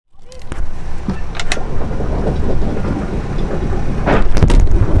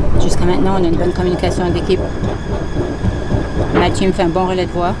maintenant, on a une bonne communication d'équipe. Mathieu me fait un bon relais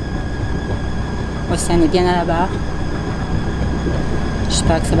de voix. Océane est bien à la barre.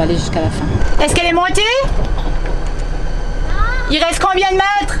 J'espère que ça va aller jusqu'à la fin. Est-ce qu'elle est montée? Il reste combien de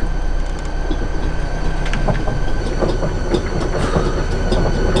mètres?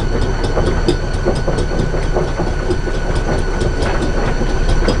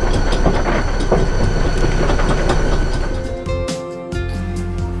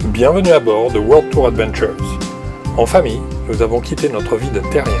 Bienvenue à bord de World Tour Adventures. En famille, nous avons quitté notre vie de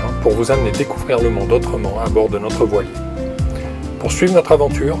terrien pour vous amener découvrir le monde autrement à bord de notre voilier. Pour suivre notre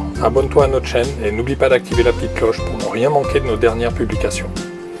aventure, abonne-toi à notre chaîne et n'oublie pas d'activer la petite cloche pour ne rien manquer de nos dernières publications.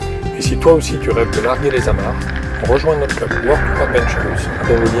 Et si toi aussi tu rêves de larguer les amarres, rejoins notre club World Tour Adventures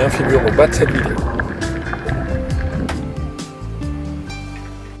dont le lien figure au bas de cette vidéo.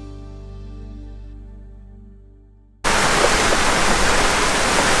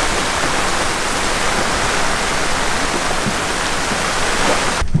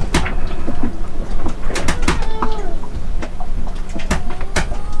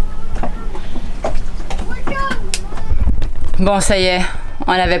 Bon, ça y est,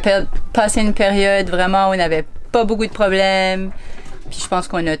 on avait passé une période vraiment où on n'avait pas beaucoup de problèmes. Puis je pense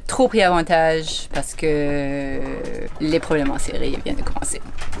qu'on a trop pris avantage parce que les problèmes en série viennent de commencer.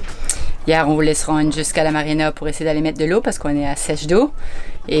 Hier, on voulait se rendre jusqu'à la marina pour essayer d'aller mettre de l'eau parce qu'on est à sèche d'eau.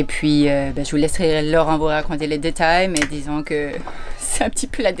 Et puis, je vous laisserai Laurent vous raconter les détails, mais disons que c'est un petit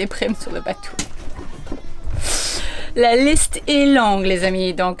peu la déprime sur le bateau. La liste est longue, les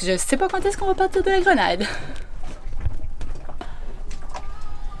amis, donc je sais pas quand est-ce qu'on va partir de la Grenade.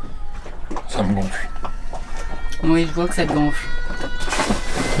 Ça me gonfle. Oui, je vois que ça te gonfle.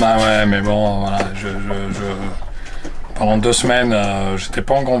 Bah ouais, mais bon, voilà, pendant 2 semaines, j'étais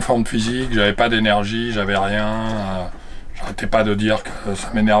pas en grande forme physique, j'avais pas d'énergie, j'avais rien. J'arrêtais pas de dire que ça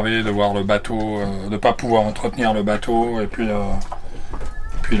m'énervait de voir le bateau, de pas pouvoir entretenir le bateau. Et puis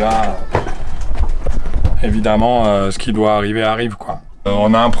là, évidemment, ce qui doit arriver arrive, quoi.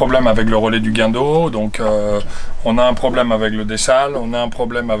 On a un problème avec le relais du guindeau, donc on a un problème avec le dessal, on a un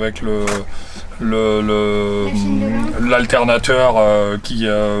problème avec l'alternateur qui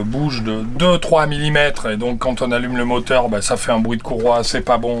bouge de 2-3 mm, et donc quand on allume le moteur, bah, ça fait un bruit de courroie, c'est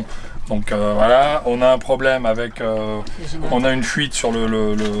pas bon. Donc voilà, on a un problème avec, on a une fuite sur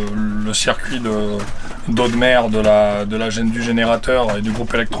le circuit d'eau de mer de la du générateur et du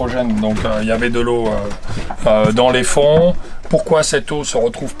groupe électrogène, donc il y avait de l'eau dans les fonds. Pourquoi cette eau se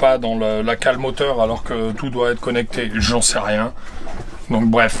retrouve pas dans la cale moteur alors que tout doit être connecté? J'en sais rien. Donc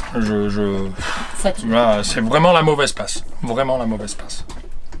bref, voilà, c'est vraiment la mauvaise passe. Vraiment la mauvaise passe.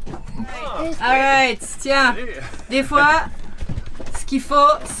 Alright, tiens, des fois, ce qu'il faut,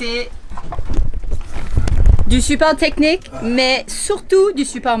 c'est du support technique, mais surtout du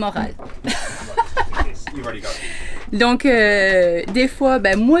support moral. Donc, des fois,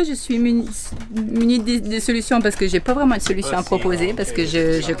 ben, moi, je suis munie de solutions parce que j'ai pas vraiment de solution à proposer, parce que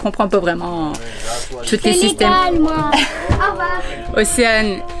je comprends pas vraiment tous les systèmes.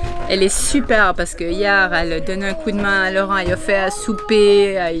 Océane, elle est super parce que hier, elle a donné un coup de main à Laurent, elle a fait à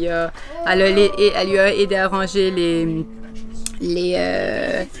souper, elle lui a aidé à ranger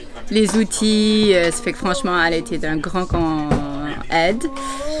les outils. Ça fait que franchement, elle a été d'un grand aide.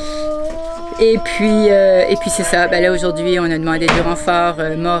 Et puis c'est ça, ben là aujourd'hui on a demandé du renfort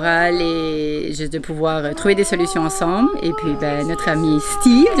moral et juste de pouvoir trouver des solutions ensemble. Et puis ben, notre ami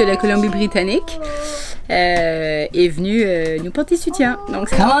Steve de la Colombie-Britannique est venu nous porter soutien. Donc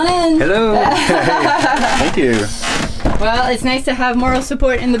come on in! Hello! Thank you! Well, it's nice to have moral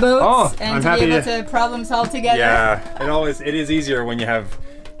support in the boats I'm and to happy be able to problem solve together. Yeah, it is easier when you have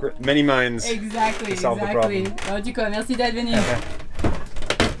many minds to solve the problem. En tout cas, merci d'être venu.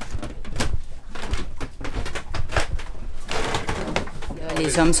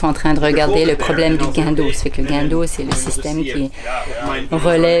 Les hommes sont en train de regarder le problème du guindeau. Ça fait que le guindeau, c'est le système qui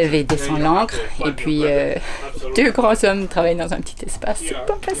relève et descend l'ancre. Et puis, 2 grands hommes travaillent dans un petit espace. C'est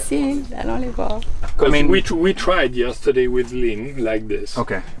pas facile. Allons les voir. I mean, we tried yesterday with Lynn like this.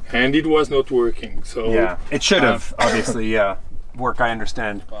 Okay. And it was not working. So Yeah, it should have obviously work. I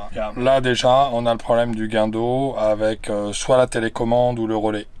understand. Yeah. Là déjà, on a le problème du guindeau avec soit la télécommande ou le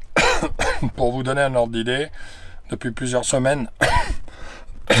relais. Pour vous donner un ordre d'idée, depuis plusieurs semaines.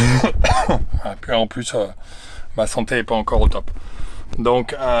 Et puis en plus, ma santé n'est pas encore au top.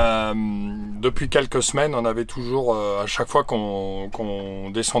 Donc, depuis quelques semaines, on avait toujours, à chaque fois qu'on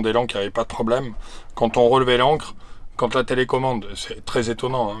descendait l'ancre, il n'y avait pas de problème. Quand on relevait l'ancre, quand la télécommande, c'est très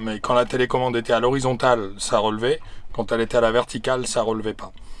étonnant, hein, mais quand la télécommande était à l'horizontale, ça relevait. Quand elle était à la verticale, ça relevait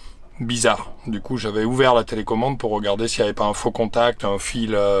pas. bizarre. Du coup, j'avais ouvert la télécommande pour regarder s'il n'y avait pas un faux contact, un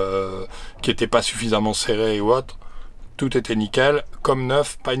fil qui n'était pas suffisamment serré ou autre. Tout était nickel, comme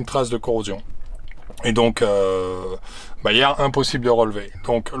neuf, pas une trace de corrosion. Et donc, hier, impossible de relever.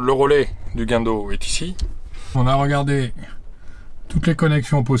 Donc, le relais du guindeau est ici. On a regardé toutes les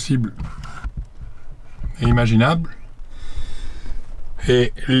connexions possibles et imaginables.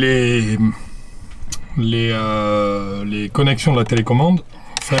 Et les connexions de la télécommande,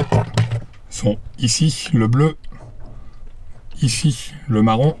 en fait, sont ici, le bleu, ici, le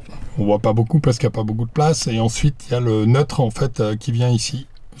marron. On voit pas beaucoup parce qu'il n'y a pas beaucoup de place. Et ensuite, il y a le neutre, en fait, qui vient ici,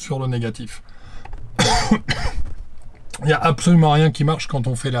 sur le négatif. Il n'y a absolument rien qui marche quand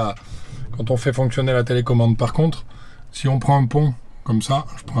on fait fonctionner la télécommande. Par contre, si on prend un pont, comme ça,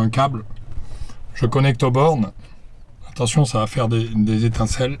 je prends un câble, je connecte aux bornes. Attention, ça va faire des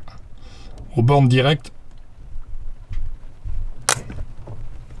étincelles. Aux bornes directes.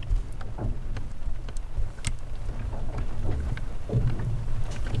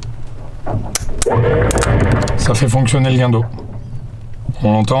 Ça fait fonctionner le guindeau.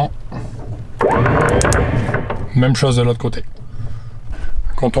 On l'entend. Même chose de l'autre côté.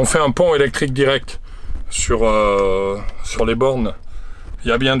 Quand on fait un pont électrique direct sur les bornes, il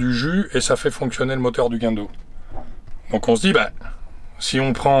y a bien du jus et ça fait fonctionner le moteur du guindeau. Donc on se dit, si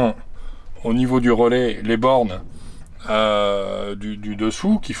on prend au niveau du relais les bornes du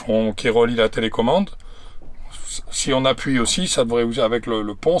dessous qui relient la télécommande, si on appuie aussi, ça devrait, avec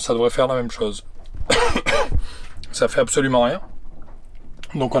le pont, ça devrait faire la même chose. Ça fait absolument rien.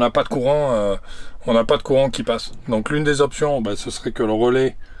 Donc on n'a pas de courant, qui passe. Donc l'une des options, ce serait que le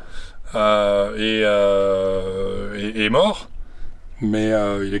relais est mort, mais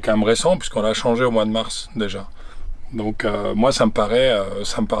il est quand même récent puisqu'on l'a changé au mois de mars déjà. Donc moi ça me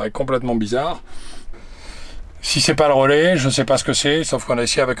paraît complètement bizarre. Si c'est pas le relais, je sais pas ce que c'est, sauf qu'on a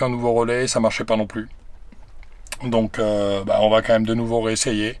essayé avec un nouveau relais, ça marchait pas non plus. Donc on va quand même de nouveau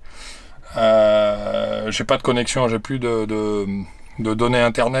réessayer. J'ai pas de connexion, j'ai plus de données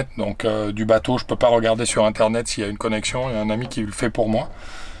internet, donc du bateau je peux pas regarder sur internet s'il y a une connexion. Il y a un ami qui le fait pour moi,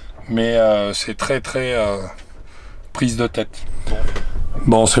 mais c'est très prise de tête.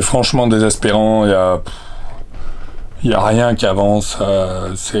 Bon, c'est franchement désespérant. Il y a rien qui avance.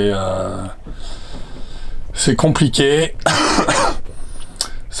 C'est compliqué.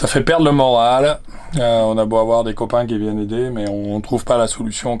 Ça fait perdre le moral. On a beau avoir des copains qui viennent aider, mais on trouve pas la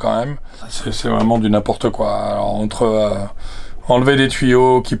solution quand même. C'est vraiment du n'importe quoi. Alors, entre enlever des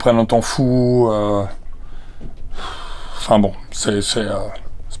tuyaux qui prennent un temps fou, enfin bon, c'est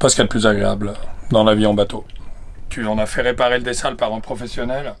pas ce qu'il y a de plus agréable dans la vie en bateau. On a fait réparer le dessal par un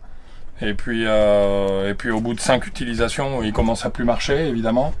professionnel, et puis au bout de 5 utilisations, il commence à plus marcher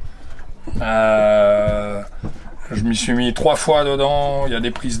évidemment. Je m'y suis mis 3 fois dedans, il y a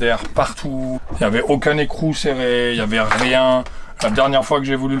des prises d'air partout, il n'y avait aucun écrou serré, il n'y avait rien. La dernière fois que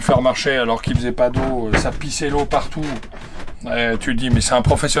j'ai voulu le faire marcher alors qu'il faisait pas d'eau, ça pissait l'eau partout. Et tu te dis, mais c'est un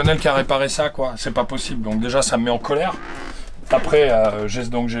professionnel qui a réparé ça, quoi, c'est pas possible. Donc déjà ça me met en colère. Après,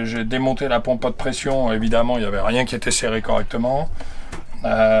 j'ai démonté la pompe de pression, évidemment il n'y avait rien qui était serré correctement.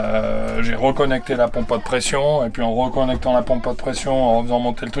 J'ai reconnecté la pompe de pression, et puis en reconnectant la pompe de pression, en faisant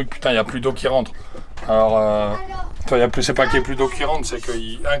monter le truc, putain, il n'y a plus d'eau qui rentre. Alors, c'est pas qu'il n'y ait plus d'eau qui rentre, c'est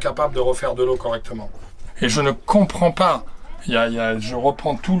qu'il est incapable de refaire de l'eau correctement. Et je ne comprends pas. Je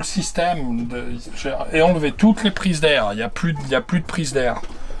reprends tout le système, et enlevé toutes les prises d'air, il n'y a plus de prise d'air.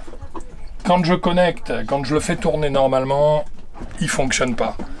 Quand je connecte, quand je le fais tourner normalement, il ne fonctionne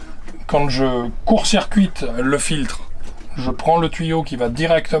pas. Quand je court-circuite le filtre, je prends le tuyau qui va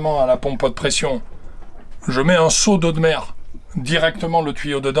directement à la pompe de pression, je mets un seau d'eau de mer, directement le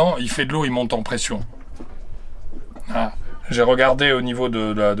tuyau dedans, il fait de l'eau, il monte en pression. Ah. J'ai regardé au niveau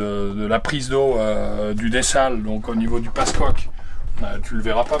de la prise d'eau du dessal, donc au niveau du passe-coque. Tu le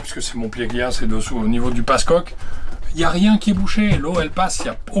verras pas puisque c'est mon pied qui a, c'est dessous. Au niveau du passe-coque, il n'y a rien qui est bouché. L'eau, elle passe, il n'y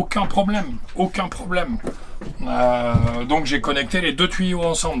a aucun problème. Aucun problème. Donc j'ai connecté les 2 tuyaux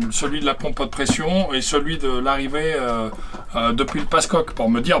ensemble, celui de la pompe de pression et celui de l'arrivée depuis le passe-coque, pour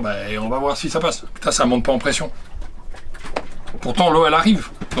me dire, on va voir si ça passe. Putain, ça monte pas en pression. Pourtant l'eau elle arrive,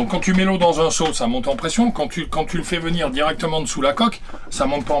 donc quand tu mets l'eau dans un seau ça monte en pression, quand tu le fais venir directement dessous la coque, ça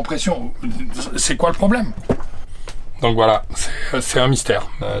monte pas en pression. C'est quoi le problème? Donc voilà, c'est un mystère.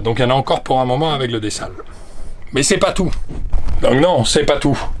 Donc il y en a encore pour un moment avec le dessal. Mais c'est pas tout. Donc non, c'est pas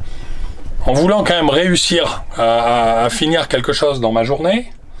tout. En voulant quand même réussir à finir quelque chose dans ma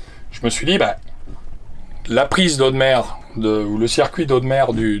journée, je me suis dit, la prise d'eau de mer, ou le circuit d'eau de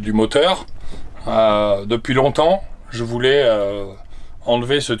mer du moteur, depuis longtemps, je voulais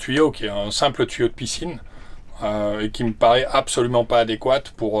enlever ce tuyau qui est un simple tuyau de piscine et qui me paraît absolument pas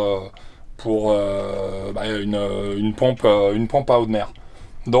adéquate pour une pompe à eau de mer.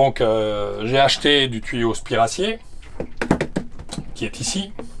 Donc j'ai acheté du tuyau spiracier qui est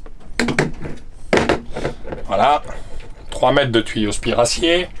ici. Voilà, 3 mètres de tuyau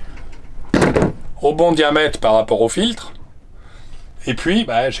spiracier au bon diamètre par rapport au filtre. Et puis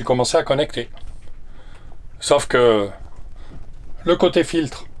j'ai commencé à connecter. Sauf que le côté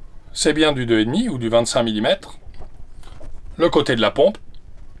filtre, c'est bien du 2,5 ou du 25 mm. Le côté de la pompe,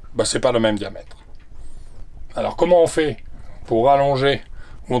 c'est pas le même diamètre. Alors comment on fait pour rallonger,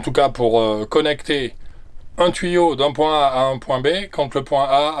 ou en tout cas pour connecter un tuyau d'un point A à un point B quand le point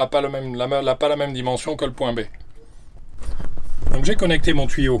A n'a pas, pas la même dimension que le point B? Donc j'ai connecté mon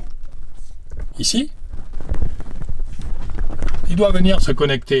tuyau ici. Il doit venir se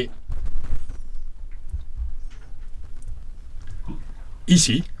connecter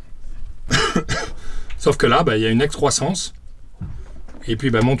ici. Sauf que là, il y a une excroissance. Et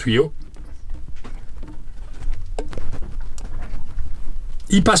puis mon tuyau,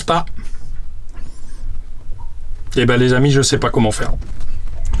 il passe pas. Et les amis, je sais pas comment faire.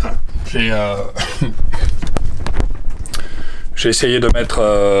 J'ai essayé de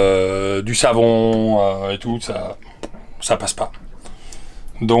mettre du savon et tout, ça passe pas.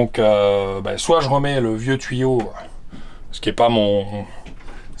 Donc soit je remets le vieux tuyau, ce qui est pas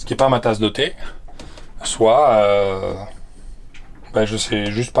ma tasse de thé, soit je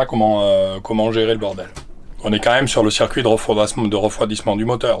sais juste pas comment gérer le bordel. On est quand même sur le circuit de refroidissement du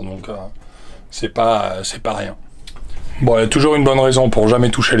moteur, donc c'est pas rien. Bon, il y a toujours une bonne raison pour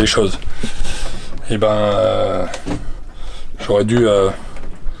jamais toucher les choses. Et j'aurais dû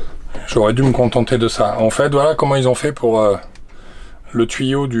me contenter de ça. En fait, voilà comment ils ont fait pour le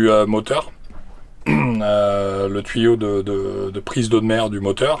tuyau du moteur, le tuyau de prise d'eau de mer du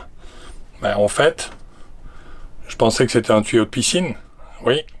moteur. En fait, je pensais que c'était un tuyau de piscine,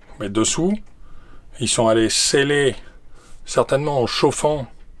 oui, mais dessous, ils sont allés sceller, certainement en chauffant,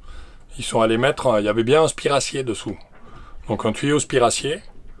 ils sont allés mettre, il y avait bien un spiracier dessous. Donc un tuyau spiracier,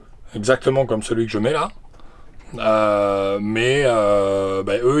 exactement comme celui que je mets là, eux,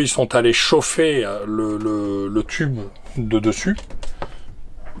 ils sont allés chauffer le tube de dessus,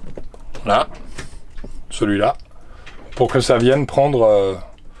 là, celui-là, pour que ça vienne prendre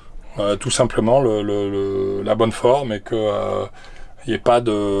tout simplement la bonne forme et que il n'y ait pas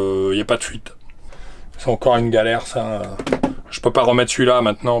de fuite. C'est encore une galère, ça. Je peux pas remettre celui-là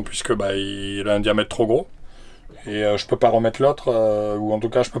maintenant puisque il a un diamètre trop gros, et je peux pas remettre l'autre, ou en tout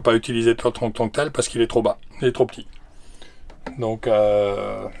cas je peux pas utiliser l'autre en tant que tel parce qu'il est trop bas, il est trop petit. Donc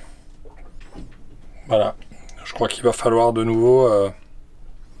voilà, je crois qu'il va falloir de nouveau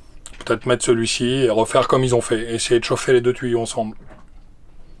peut-être mettre celui-ci et refaire comme ils ont fait, essayer de chauffer les deux tuyaux ensemble.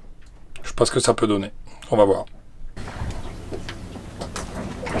 Je sais pas ce que ça peut donner, on va voir.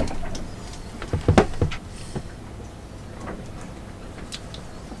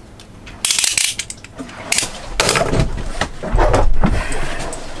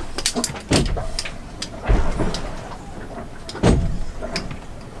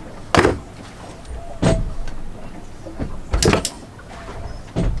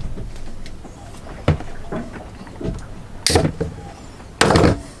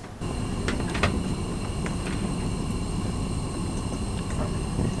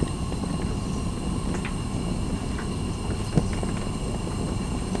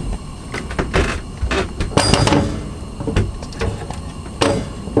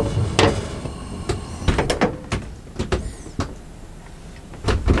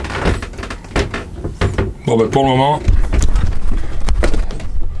 Bon pour le moment,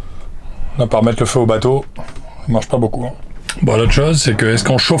 on va pas remettre le feu au bateau, il marche pas beaucoup. Bon, l'autre chose, c'est que est-ce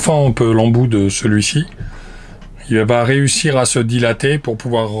qu'en chauffant un peu l'embout de celui-ci, il va réussir à se dilater pour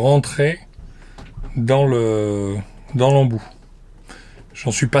pouvoir rentrer dans l'embout.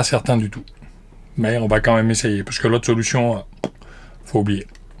 J'en suis pas certain du tout, mais on va quand même essayer, parce que l'autre solution, faut oublier.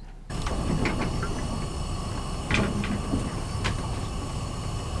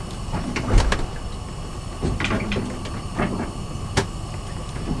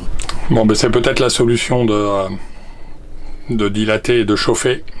 Bon, c'est peut-être la solution de dilater et de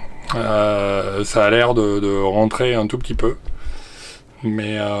chauffer. Ça a l'air de rentrer un tout petit peu.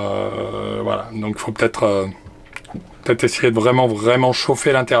 Mais voilà, donc il faut peut-être essayer de vraiment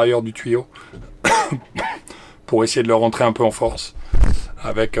chauffer l'intérieur du tuyau pour essayer de le rentrer un peu en force.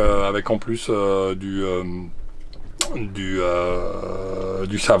 Avec en plus du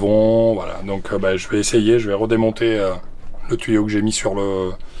savon. Voilà, donc je vais essayer, je vais redémonter le tuyau que j'ai mis sur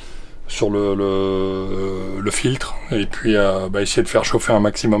le filtre, et puis essayer de faire chauffer un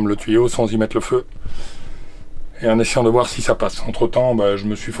maximum le tuyau sans y mettre le feu, et en essayant de voir si ça passe. Entre temps, bah, je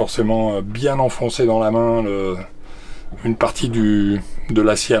me suis forcément bien enfoncé dans la main une partie de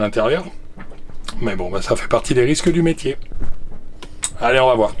l'acier à l'intérieur. Mais bon, bah, ça fait partie des risques du métier. Allez, on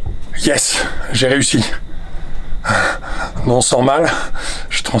va voir. Yes, j'ai réussi. Non, sans mal,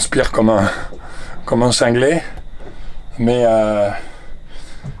 je transpire comme un cinglé, mais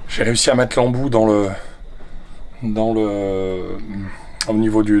j'ai réussi à mettre l'embout au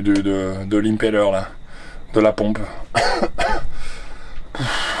niveau de l'impeller là, de la pompe. Ça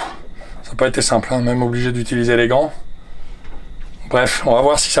n'a pas été simple, hein, même obligé d'utiliser les gants. Bref, on va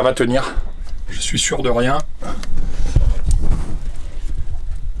voir si ça va tenir. Je suis sûr de rien.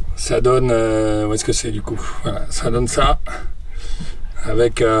 Ça donne... où est-ce que c'est du coup? Voilà, ça donne ça.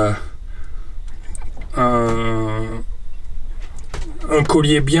 Avec un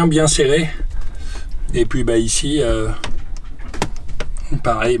collier bien serré. Et puis bah ici,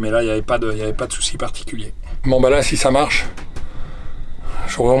 pareil, mais là il n'y avait pas de souci particulier. Bon bah là si ça marche,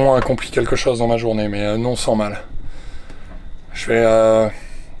 j'aurais au moins accompli quelque chose dans ma journée, mais non sans mal. Je vais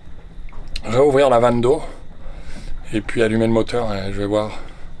réouvrir la vanne d'eau et puis allumer le moteur et je vais voir.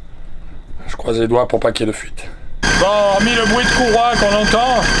 Je croise les doigts pour pas qu'il y ait de fuite. Bon, hormis le bruit de courroie qu'on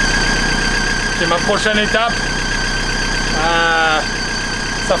entend, c'est ma prochaine étape.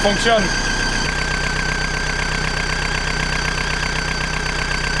 Ça fonctionne.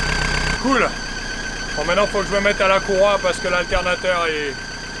 Cool. Bon, maintenant il faut que je me mette à la courroie parce que l'alternateur il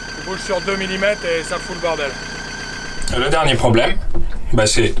bouge sur 2 mm et ça fout le bordel. Le dernier problème, bah,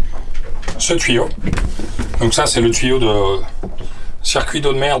 c'est ce tuyau. Donc ça c'est le tuyau de circuit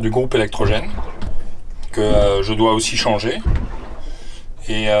d'eau de mer du groupe électrogène que je dois aussi changer.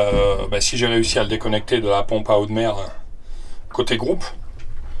 Et bah, si j'ai réussi à le déconnecter de la pompe à eau de mer côté groupe,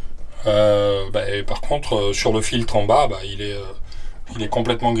 bah, et par contre sur le filtre en bas, bah, il est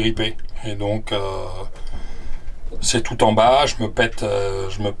complètement grippé. Et donc c'est tout en bas, je me pète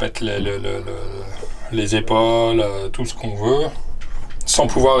les épaules, tout ce qu'on veut, sans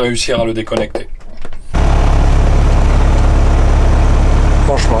pouvoir réussir à le déconnecter.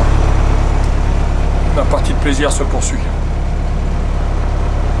 Franchement, la partie de plaisir se poursuit.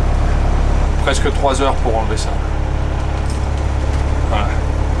 Presque 3 heures pour enlever ça. Voilà.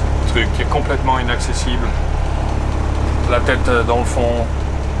 Un truc qui est complètement inaccessible. La tête dans le fond.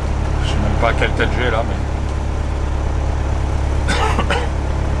 Je sais même pas quelle tête j'ai là, mais...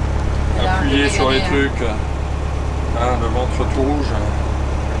 Appuyer sur les trucs. Hein, le ventre tout rouge.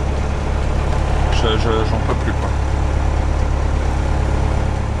 J'en peux plus quoi.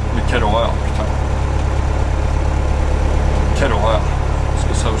 Mais quelle horreur, putain. Quelle horreur. Parce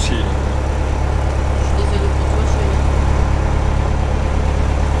que ça aussi... Je suis désolée pour toi,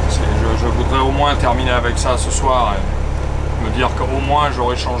 je voudrais au moins terminer avec ça ce soir et me dire qu'au moins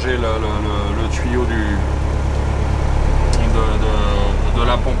j'aurais changé le tuyau de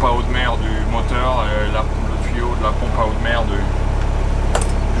la pompe à eau de mer du moteur et le tuyau de la pompe à eau de mer du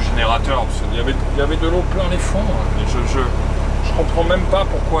générateur. Parce qu'il y avait de l'eau plein les fonds. Et je comprends même pas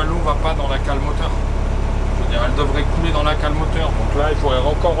pourquoi l'eau va pas dans la cale moteur. Je veux dire, elle devrait couler dans la cale moteur. Donc là, il faudrait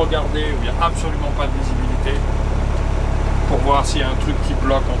encore regarder où il n'y a absolument pas de visibilité pour voir s'il y a un truc qui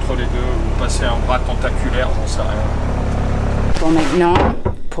bloque entre les deux ou passer un bras tentaculaire, j'en sais rien. Bon, maintenant,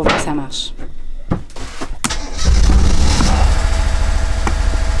 pour voir que ça marche.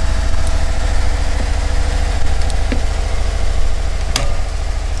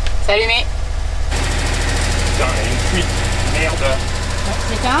 C'est allumé. Putain, il y a une fuite. Merde.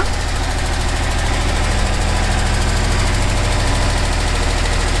 C'est un.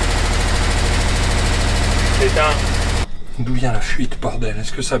 C'est un. D'où vient la fuite, bordel?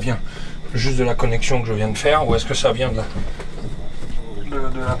 Est-ce que ça vient juste de la connexion que je viens de faire ou est-ce que ça vient de la pompe?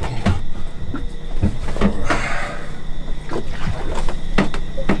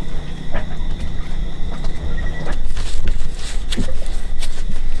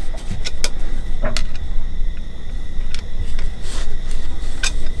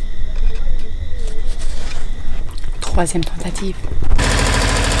 Troisième tentative.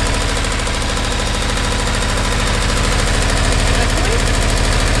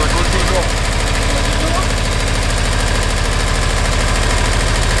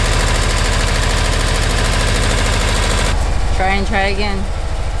 Try and try again.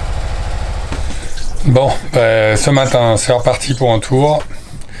 Bon, ce matin, c'est reparti pour un tour.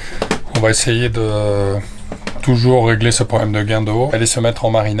 On va essayer de toujours régler ce problème de guindeau. Aller se mettre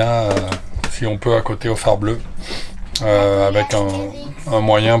en marina, si on peut, à côté au phare bleu. Avec un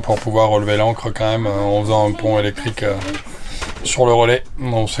moyen pour pouvoir relever l'ancre quand même en faisant un pont électrique sur le relais.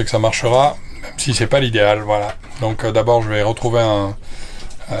 On sait que ça marchera, même si c'est pas l'idéal. Voilà. Donc d'abord je vais retrouver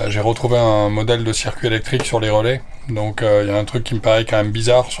J'ai retrouvé un modèle de circuit électrique sur les relais, donc il y a un truc qui me paraît quand même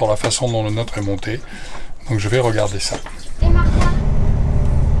bizarre sur la façon dont le nôtre est monté, donc je vais regarder ça.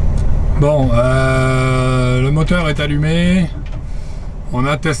 Bon, le moteur est allumé, on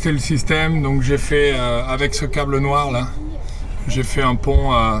a testé le système, donc j'ai fait avec ce câble noir là, j'ai fait un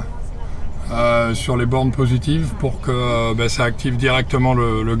pont sur les bornes positives pour que ça active directement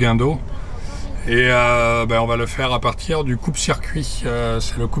le guindeau. Et on va le faire à partir du coupe-circuit.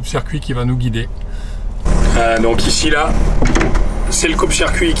 C'est le coupe-circuit qui va nous guider. Donc ici là, c'est le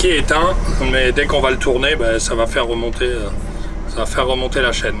coupe-circuit qui est éteint, mais dès qu'on va le tourner, ça va faire remonter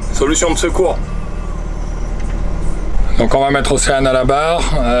la chaîne. Solution de secours. Donc on va mettre Océane à la barre.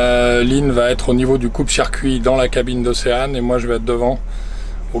 Lynn va être au niveau du coupe-circuit dans la cabine d'Océane et moi je vais être devant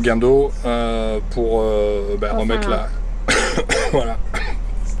au guindeau pour remettre la voilà.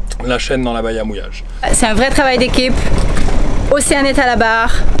 La chaîne dans la baille à mouillage. C'est un vrai travail d'équipe. Océane est à la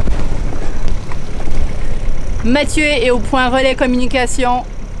barre. Mathieu est au point relais communication.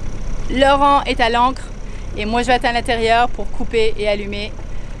 Laurent est à l'ancre. Et moi je vais être à l'intérieur pour couper et allumer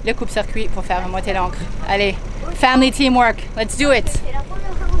le coupe-circuit pour faire remonter l'ancre. Allez, family teamwork, let's do it!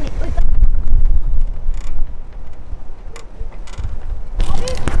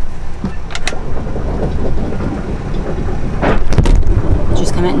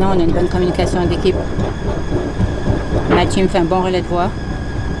 Jusqu'à maintenant, on a une bonne communication d'équipe. Mathieu me fait un bon relais de voix.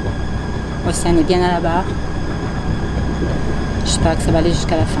 Océane est bien à la barre. J'espère que ça va aller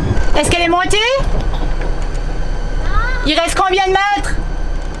jusqu'à la fin. Est-ce qu'elle est montée? Il reste combien de mètres?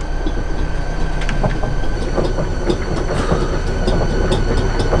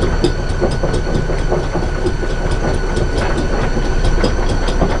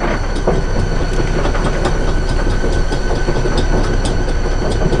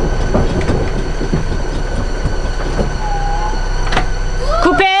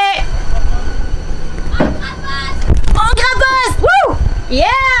 Yeah!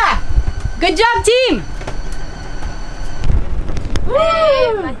 Good job, team!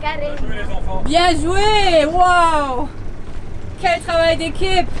 Bien joué! Wow! Quel travail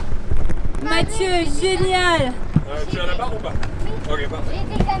d'équipe! Mathieu, génial! Tu es à la barre ou pas? Ok, parfait.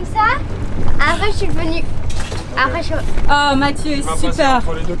 J'étais comme ça, après je suis venue. Après je... Oh, Mathieu, super!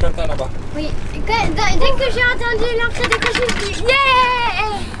 Entre les deux catas là-bas. Oui, dès que j'ai entendu l'entrée de coche, je me suis dit yeah!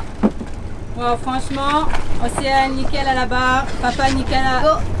 Wow, franchement, Océane, nickel à la barre, papa, nickel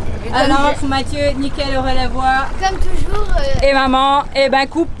à l'encre, Mathieu, nickel au relais-voix. Comme toujours. Et maman,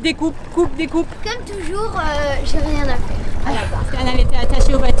 coupe, découpe, coupe, découpe. Comme toujours, j'ai rien à faire à la barre. Elle avait été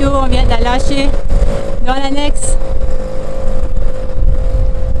attachée au bateau, on vient de la lâcher dans l'annexe.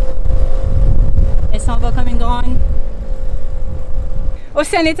 Elle s'en va comme une grande.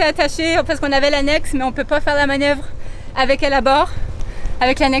 Océane était attachée parce qu'on avait l'annexe, mais on ne peut pas faire la manœuvre avec elle à bord.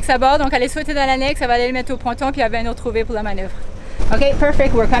 Avec l'annexe à bord, donc elle est sautée dans l'annexe, elle va aller le mettre au ponton, puis elle va nous retrouver pour la manœuvre. Ok,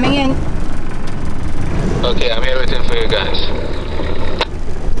 perfect, we're coming in. Okay, I'm here waiting for you guys.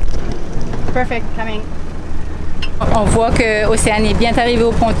 Perfect, coming. On voit que Océane est bien arrivée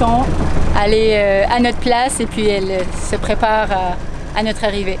au ponton, elle est à notre place et puis elle se prépare à notre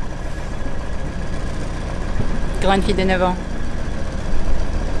arrivée. Grande fille de 9 ans.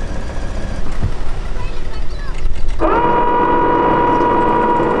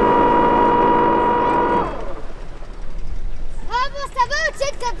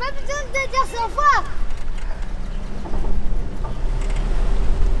 T'as pas besoin de dire 100 fois.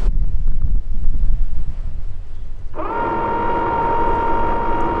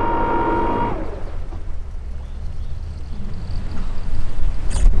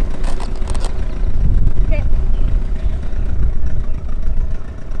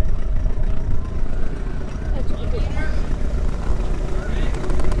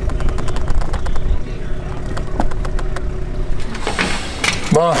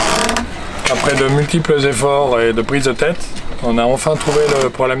 Bon, après de multiples efforts et de prises de tête, on a enfin trouvé le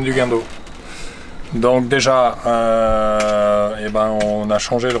problème du guindeau. Donc déjà, on a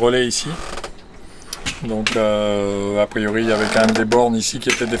changé le relais ici. Donc a priori il y avait quand même des bornes ici qui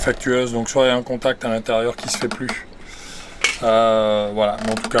étaient défectueuses, donc soit il y a un contact à l'intérieur qui se fait plus. Voilà,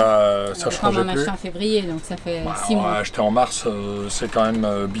 en tout cas ça changeait plus. On a acheté en février, donc ça fait 6 mois. On a acheté en mars, c'est quand même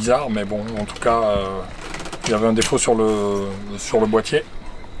bizarre, mais bon, en tout cas il y avait un défaut sur le boîtier.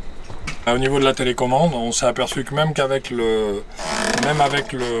 Au niveau de la télécommande, on s'est aperçu que même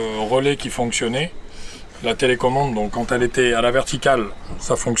avec le relais qui fonctionnait, la télécommande, donc quand elle était à la verticale,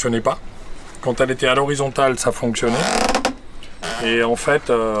 ça fonctionnait pas. Quand elle était à l'horizontale, ça fonctionnait. Et en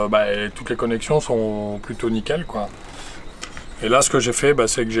fait, toutes les connexions sont plutôt nickel, quoi. Et là, ce que j'ai fait,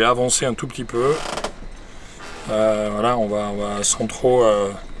 c'est que j'ai avancé un tout petit peu Voilà, on va sans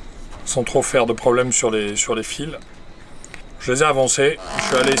trop faire de problème sur les fils. Je les ai avancés, je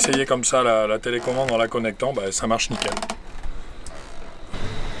suis allé essayer comme ça la télécommande en la connectant, bah, ça marche nickel.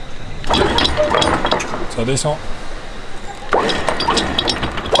 Ça descend.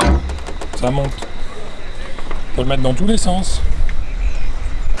 Ça monte. On peut le mettre dans tous les sens.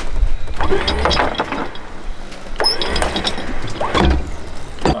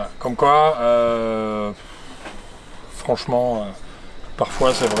 Voilà. Comme quoi, franchement,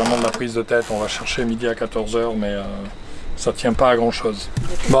 parfois c'est vraiment de la prise de tête. On va chercher midi à 14 h, mais ça tient pas à grand chose.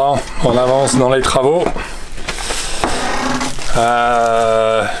 Bon, on avance dans les travaux.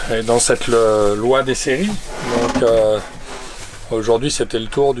 Et dans cette loi des séries. Donc aujourd'hui c'était le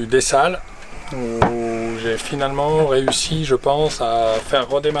tour du dessal, où j'ai finalement réussi, je pense, à faire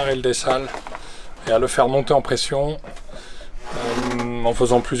redémarrer le dessal et à le faire monter en pression en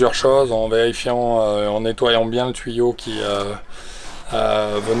faisant plusieurs choses, en vérifiant, en nettoyant bien le tuyau qui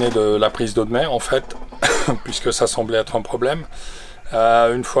venait de la prise d'eau de mer en fait, puisque ça semblait être un problème.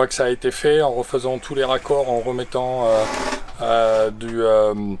 Une fois que ça a été fait, en refaisant tous les raccords, en remettant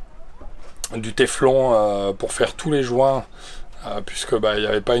du téflon pour faire tous les joints, puisque il n'y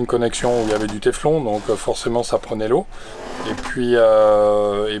avait pas une connexion où il y avait du téflon, donc forcément ça prenait l'eau. Et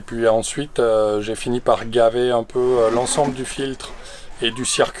puis ensuite j'ai fini par gaver un peu l'ensemble du filtre et du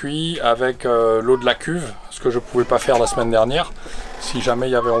circuit avec l'eau de la cuve, ce que je ne pouvais pas faire la semaine dernière. Si jamais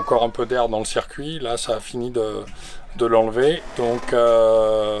il y avait encore un peu d'air dans le circuit, là ça a fini de l'enlever. Donc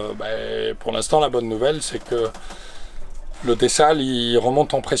pour l'instant la bonne nouvelle c'est que le dessal il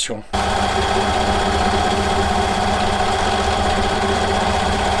remonte en pression.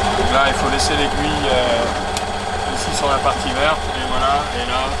 Là il faut laisser l'aiguille ici sur la partie verte, et voilà, et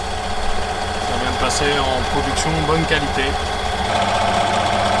là ça vient de passer en production bonne qualité.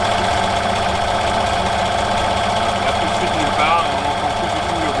 Là tout de suite nulle part, on n'entend plus du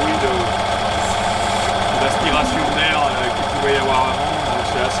tout le bruit d'aspiration d'air qu'il pouvait y avoir avant, donc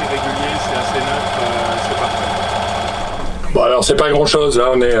c'est assez régulier, c'est assez neutre, c'est parfait. Bon alors c'est pas grand chose,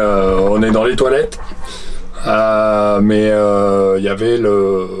 là on est dans les toilettes, mais il y avait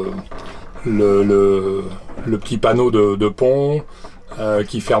le petit panneau de pont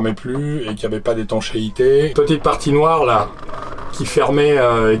qui fermait plus et qui n'avait pas d'étanchéité. Petite partie noire là qui fermait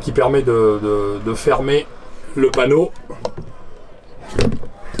et qui permet de fermer le panneau.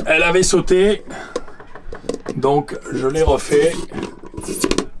 Elle avait sauté, donc je l'ai refait.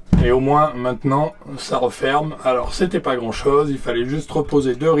 Et au moins maintenant ça referme. Alors c'était pas grand chose, il fallait juste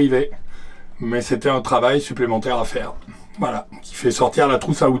reposer 2 rivets, mais c'était un travail supplémentaire à faire. Voilà, qui fait sortir la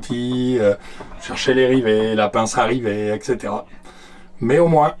trousse à outils, chercher les rivets, la pince à rivets, etc. Mais au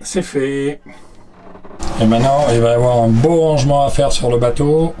moins c'est fait. Et maintenant il va y avoir un beau rangement à faire sur le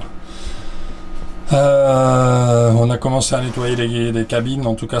bateau. On a commencé à nettoyer les cabines,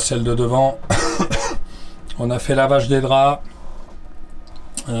 en tout cas celle de devant. On a fait lavage des draps.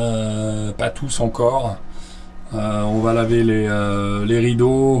 Pas tous encore. On va laver les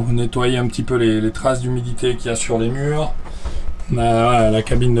rideaux, nettoyer un petit peu les traces d'humidité qu'il y a sur les murs. Voilà, la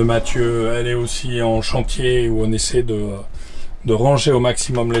cabine de Mathieu, elle est aussi en chantier où on essaie de ranger au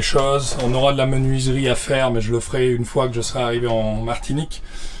maximum les choses. On aura de la menuiserie à faire, mais je le ferai une fois que je serai arrivé en Martinique,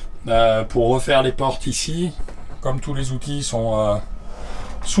 pour refaire les portes ici. Comme tous les outils sont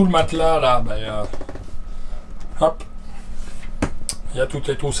sous le matelas là, hop, il y a toutes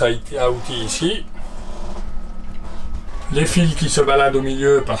les trousses à outils ici. Les fils qui se baladent au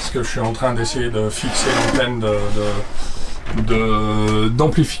milieu parce que je suis en train d'essayer de fixer l'antenne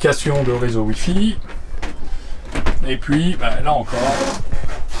d'amplification de réseau Wi-Fi. Et puis là encore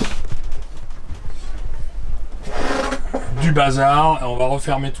du bazar. On va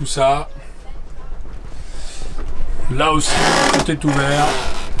refermer tout ça. Là aussi tout est ouvert.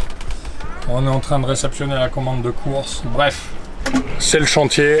 On est en train de réceptionner la commande de course. Bref, c'est le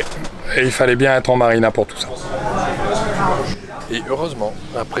chantier et il fallait bien être en marina pour tout ça. Et heureusement,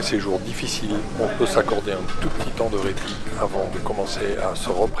 après ces jours difficiles, on peut s'accorder un tout petit temps de répit avant de commencer à se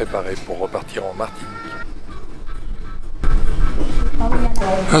repréparer pour repartir en Martinique.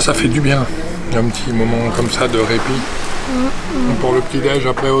 Ah, ça fait du bien, un petit moment comme ça de répit. Pour le petit-déj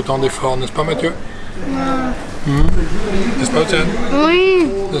après autant d'efforts, n'est-ce pas Mathieu? N'est-ce pas Océane? Oui.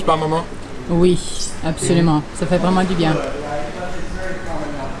 N'est-ce pas maman? Oui, absolument. Ça fait vraiment du bien.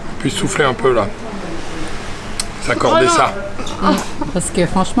 Puis souffler un peu là. S'accorder ça. Parce que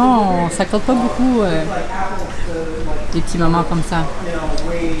franchement, on s'accorde pas beaucoup des petits moments comme ça.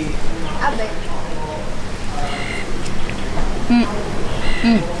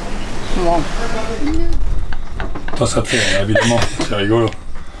 Toi ça te fait, évidemment, c'est rigolo.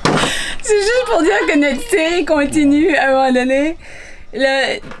 C'est juste pour dire que notre série continue à un moment donné.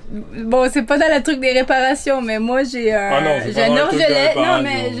 Là, bon, c'est pas dans le truc des réparations, mais moi j'ai un orgelet. Non,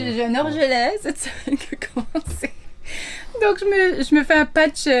 mais j'ai un orgelet cette semaine qui a commencé. Donc je me fais un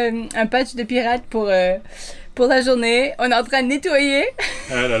patch de pirate pour la journée. On est en train de nettoyer.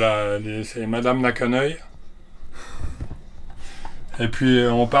 Ah là là, c'est Madame n'a qu'un œil. Et puis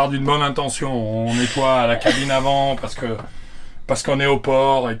on part d'une bonne intention. On nettoie la cabine avant parce qu'on est au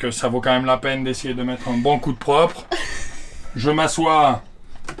port et que ça vaut quand même la peine d'essayer de mettre un bon coup de propre. Je m'assois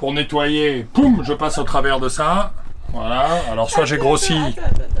pour nettoyer. Poum, je passe au travers de ça. Voilà. Alors soit j'ai grossi.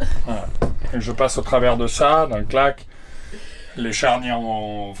 Voilà. Et je passe au travers de ça, d'un clac. Les charnières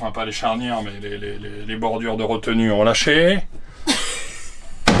enfin pas les charnières, mais les bordures de retenue ont lâché.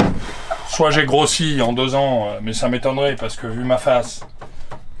 Soit j'ai grossi en 2 ans, mais ça m'étonnerait parce que vu ma face,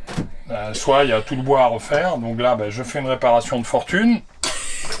 soit il y a tout le bois à refaire. Donc là, je fais une réparation de fortune.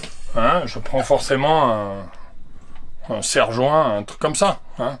 Hein, je prends forcément un serre-joint, un truc comme ça.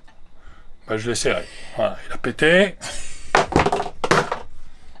 Hein. Je l'ai serré. Voilà, il a pété.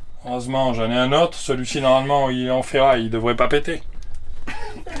 Heureusement, j'en ai un autre. Celui-ci, normalement, il est en ferraille, il devrait pas péter.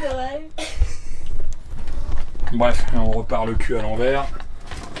 C'est vrai. Bref, on repart le cul à l'envers.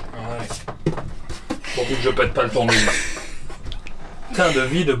 Ouais. Pourvu que je pète pas le tournevis. Putain de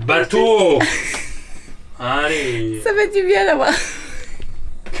vie de bateau. Allez. Ça fait du bien d'avoir.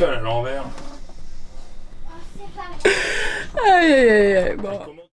 Que à l'envers. Oh, c'est pas... Aïe aïe aïe. Bon.